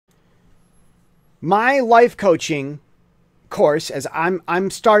My life coaching course, as I'm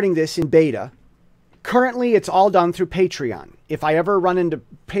starting this in beta, currently it's all done through Patreon. If I ever run into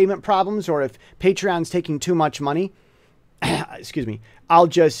payment problems or if Patreon's taking too much money, excuse me, I'll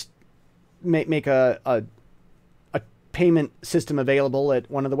just make a payment system available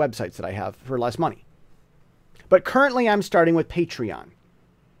at one of the websites that I have for less money. But currently I'm starting with Patreon.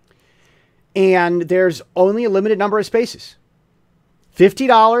 And there's only a limited number of spaces.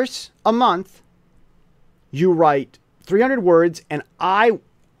 $50 a month. You write 300 words and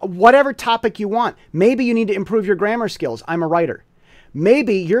whatever topic you want. Maybe you need to improve your grammar skills. I'm a writer.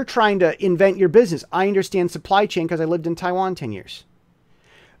 Maybe you're trying to invent your business. I understand supply chain because I lived in Taiwan 10 years.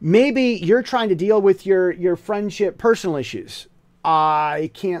 Maybe you're trying to deal with your friendship, personal issues.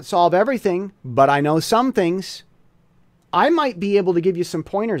 I can't solve everything, but I know some things. I might be able to give you some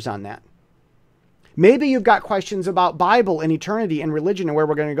pointers on that. Maybe you've got questions about Bible and eternity and religion and where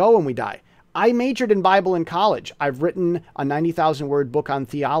we're going to go when we die. I majored in Bible in college. I've written a 90,000 word book on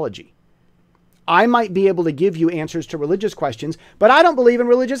theology. I might be able to give you answers to religious questions, but I don't believe in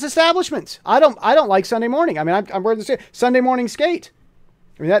religious establishments. I don't like Sunday morning. I mean, I'm wearing the Sunday morning skate.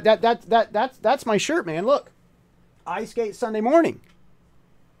 I mean, that's my shirt, man. Look, I skate Sunday morning.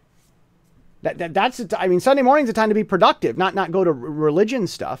 I mean, Sunday morning's a time to be productive, not go to religion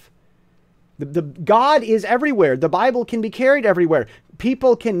stuff. The God is everywhere. The Bible can be carried everywhere.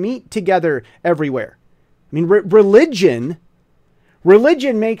 People can meet together everywhere. I mean, religion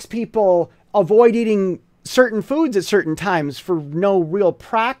makes people avoid eating certain foods at certain times for no real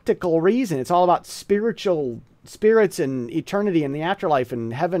practical reason. It's all about spirits and eternity and the afterlife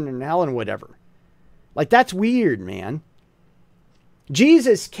and heaven and hell and whatever. Like, that's weird, man.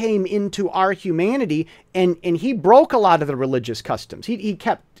 Jesus came into our humanity and he broke a lot of the religious customs.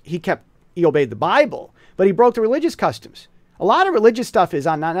 He obeyed the Bible, but he broke the religious customs. A lot of religious stuff is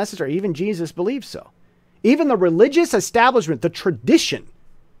not necessary. Even Jesus believes so. Even the establishment, the tradition,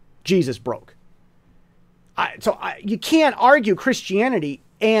 Jesus broke. You can't argue Christianity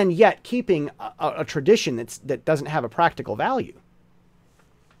and yet keeping a tradition that doesn't have a practical value.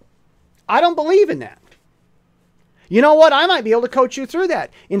 I don't believe in that. You know what? I might be able to coach you through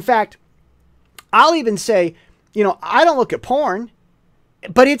that. In fact, I'll even say, I don't look at porn,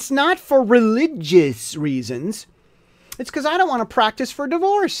 but it's not for religious reasons. It's because I don't want to practice for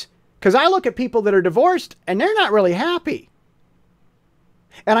divorce. Because I look at people that are divorced and they're not really happy.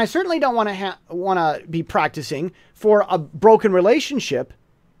 And I certainly don't want to be practicing for a broken relationship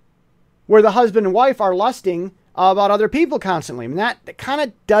where the husband and wife are lusting about other people constantly. I mean, that kind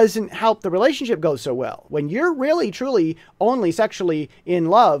of doesn't help the relationship go so well. When you're really, truly only sexually in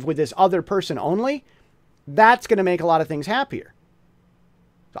love with this other person only, that's going to make a lot of things happier.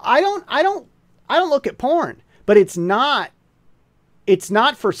 So I don't look at porn, but it's not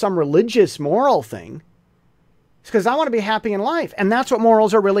for some religious moral thing. It's because I want to be happy in life. And that's what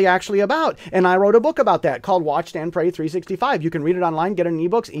morals are really actually about. And I wrote a book about that called Watch, Stand, Pray 365. You can read it online, get it in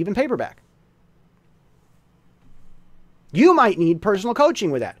ebooks, even paperback. You might need personal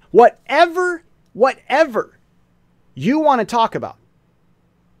coaching with that. Whatever you want to talk about.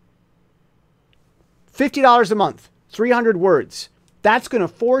 $50 a month, 300 words. That's going to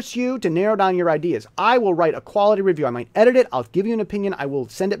force you to narrow down your ideas. I will write a quality review. I might edit it. I'll give you an opinion. I will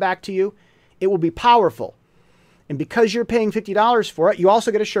send it back to you. It will be powerful. And because you're paying $50 for it, you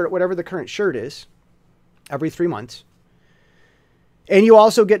also get a shirt, whatever the current shirt is, every 3 months. And you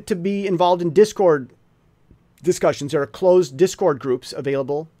also get to be involved in Discord discussions. There are closed Discord groups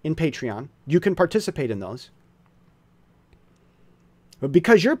available in Patreon. You can participate in those. But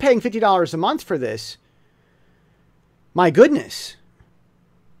because you're paying $50 a month for this, my goodness,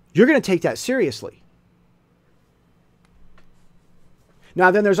 you're going to take that seriously. Now,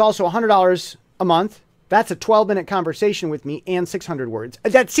 then there's also $100 a month. That's a 12-minute conversation with me and 600 words.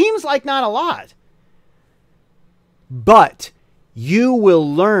 That seems like not a lot. But you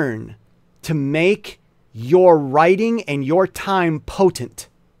will learn to make your writing and your time potent.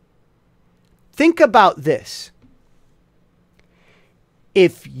 Think about this.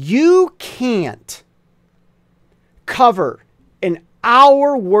 If you can't cover an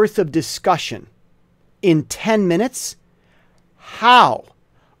hour worth of discussion in 10 minutes, how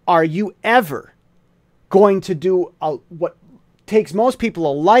are you ever going to do what takes most people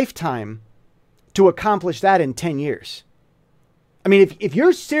a lifetime to accomplish that in 10 years? I mean, if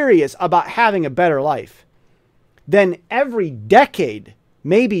you're serious about having a better life, then every decade,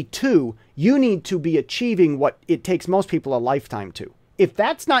 maybe 2, you need to be achieving what it takes most people a lifetime to. If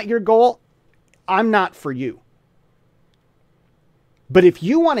that's not your goal, I'm not for you. But if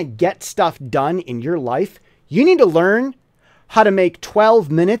you want to get stuff done in your life, you need to learn how to make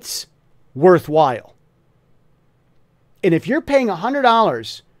 12 minutes worthwhile. And if you're paying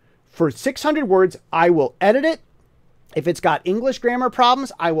 $100 for 600 words, I will edit it. If it's got English grammar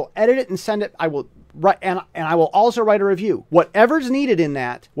problems, I will edit it and send it. I will write, and I will also write a review. Whatever's needed in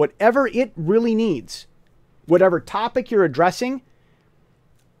that, whatever it really needs, whatever topic you're addressing,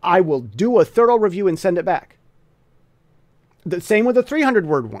 I will do a thorough review and send it back. The same with the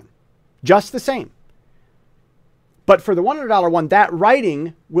 300-word one. Just the same. But for the $100 one, that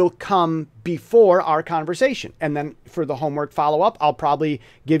writing will come before our conversation. And then for the homework follow-up, I'll probably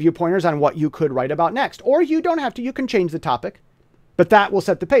give you pointers on what you could write about next. Or you don't have to. You can change the topic. But that will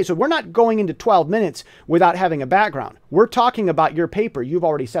set the pace. So we're not going into 12 minutes without having a background. We're talking about your paper you've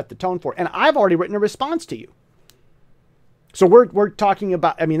already set the tone for. And I've already written a response to you. So we're talking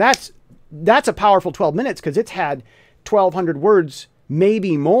about, I mean, that's a powerful 12 minutes because it's had 1,200 words,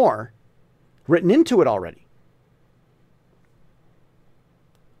 maybe more, written into it already.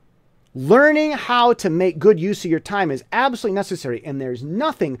 Learning how to make good use of your time is absolutely necessary, and there's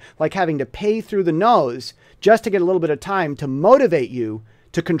nothing like having to pay through the nose just to get a little bit of time to motivate you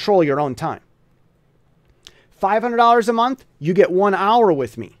to control your own time. $500 a month, you get 1 hour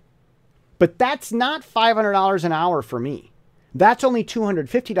with me. But that's not $500 an hour for me. That's only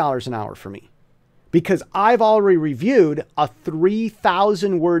 $250 an hour for me. Because I've already reviewed a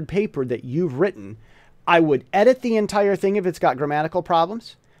 3,000-word paper that you've written. I would edit the entire thing if it's got grammatical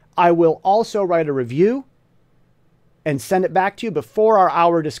problems. I will also write a review and send it back to you before our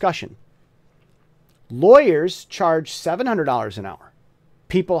hour discussion. Lawyers charge $700 an hour.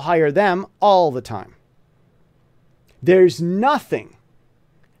 People hire them all the time. There's nothing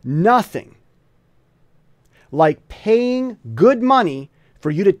like paying good money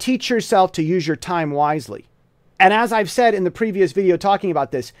for you to teach yourself to use your time wisely. And as I've said in the previous video talking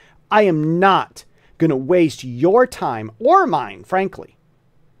about this, I am not going to waste your time or mine, frankly,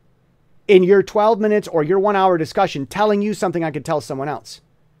 in your 12 minutes or your 1 hour discussion telling you something I could tell someone else.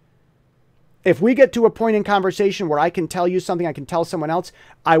 If we get to a point in conversation where I can tell you something I can tell someone else,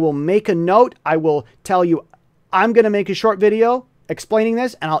 I will make a note. I will tell you, I'm going to make a short video explaining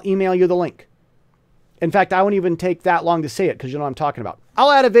this, and I'll email you the link. In fact, I won't even take that long to say it because you know what I'm talking about.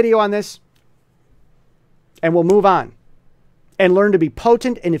 I'll add a video on this, and we'll move on and learn to be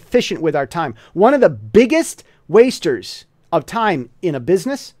potent and efficient with our time. One of the biggest wasters of time in a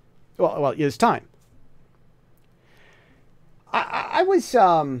business, well, is time. I was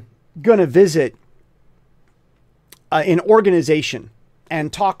going to visit an organization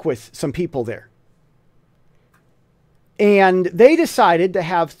and talk with some people there. And they decided to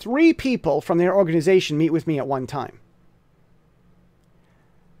have 3 people from their organization meet with me at one time.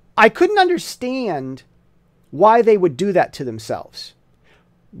 I couldn't understand why they would do that to themselves.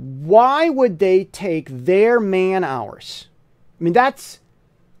 Why would they take their man hours? I mean, that's,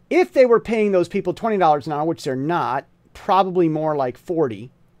 if they were paying those people $20 an hour, which they're not, probably more like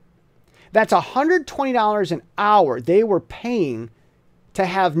 $40. That's $120 an hour they were paying to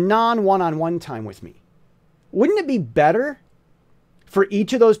have non-one-on-one time with me. Wouldn't it be better for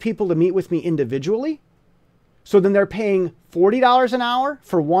each of those people to meet with me individually? So then they're paying $40 an hour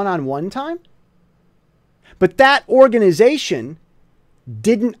for one-on-one time? But that organization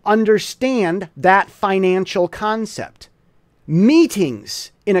didn't understand that financial concept.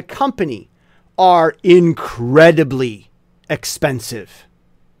 Meetings in a company are incredibly expensive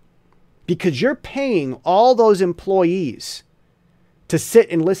because you're paying all those employees to sit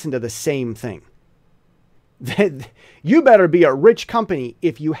and listen to the same thing. You better be a rich company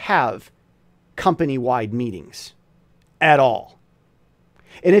if you have company-wide meetings at all.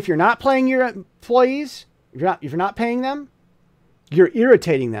 And if you're not paying your employees, if you're not paying them, you're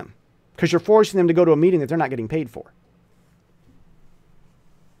irritating them because you're forcing them to go to a meeting that they're not getting paid for.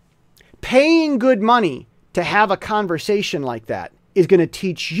 Paying good money to have a conversation like that is going to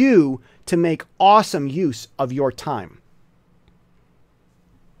teach you to make awesome use of your time.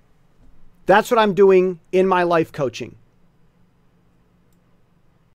 That's what I'm doing in my life coaching.